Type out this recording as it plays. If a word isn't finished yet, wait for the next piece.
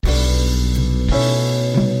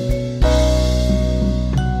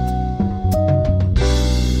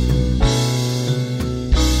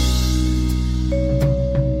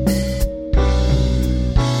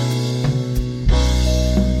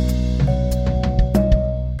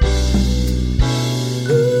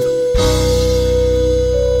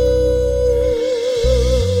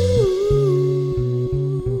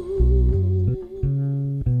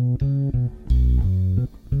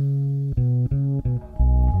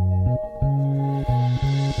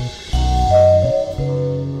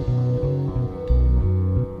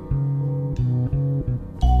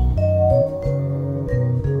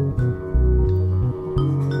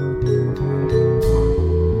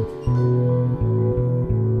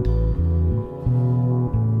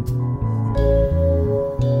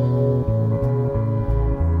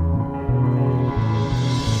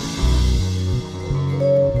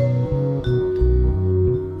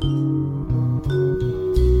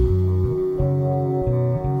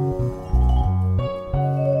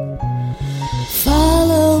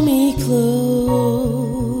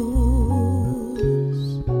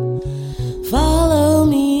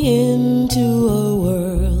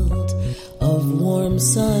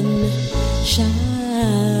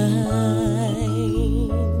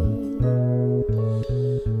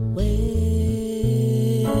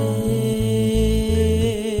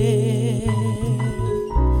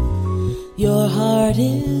Your heart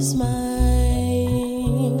is mine,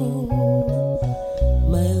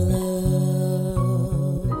 my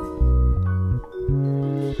love.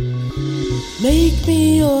 Make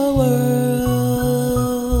me your world.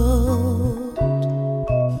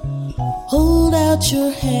 Hold out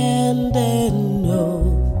your hand and know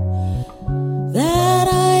that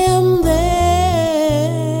I am there.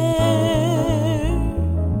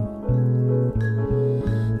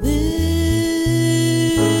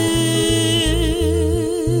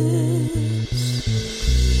 This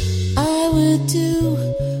I would do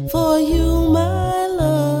for you, my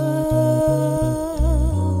love.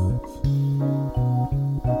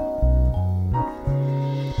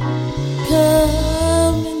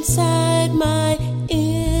 Come inside my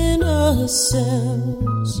innocence.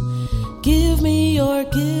 Give me your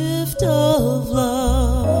gift of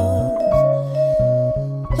love.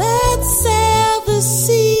 Let's sail the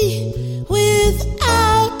sea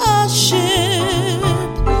without a ship.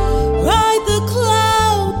 Ride the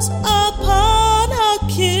clouds upon a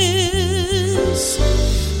kiss.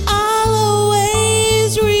 I'll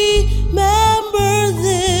always remember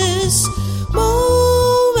this moment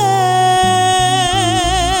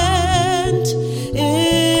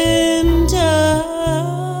in time.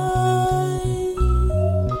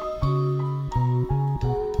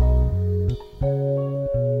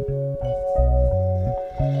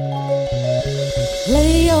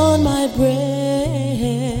 Lay on my breast,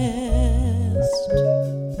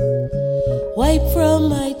 wipe from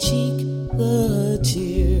my cheek the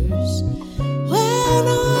tears when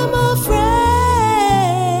I'm afraid.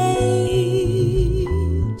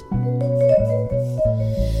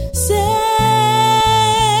 Say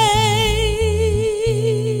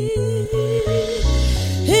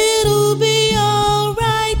it'll be all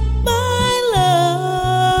right, my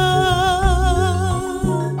love.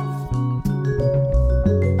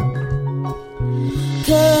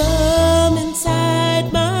 Come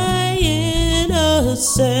inside my innocence.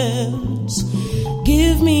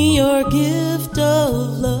 Give me your gift of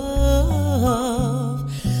love.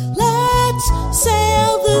 Let's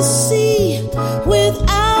sail the sea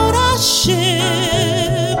without a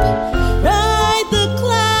ship. Ride the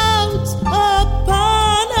clouds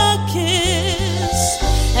upon a kiss.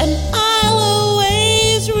 And I'll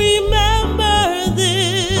always remember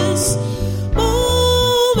this moment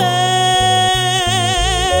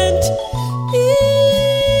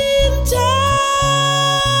in time.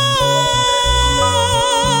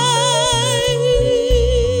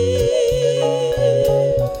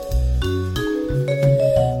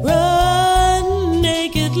 Run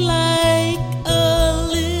naked like a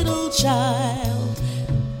little child,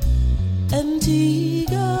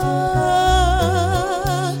 Antigua.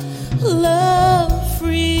 Love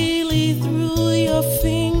freely through your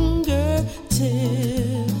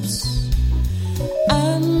fingertips,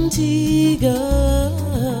 Antigua.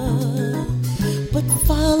 But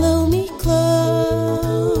follow me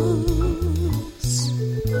close,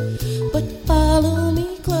 but follow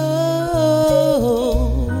me close.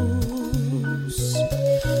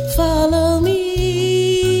 Follow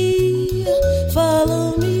me,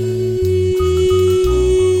 follow me,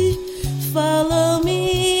 follow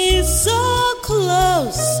me so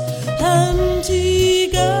close,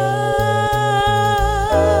 Antigua,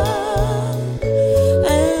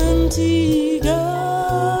 Antigua.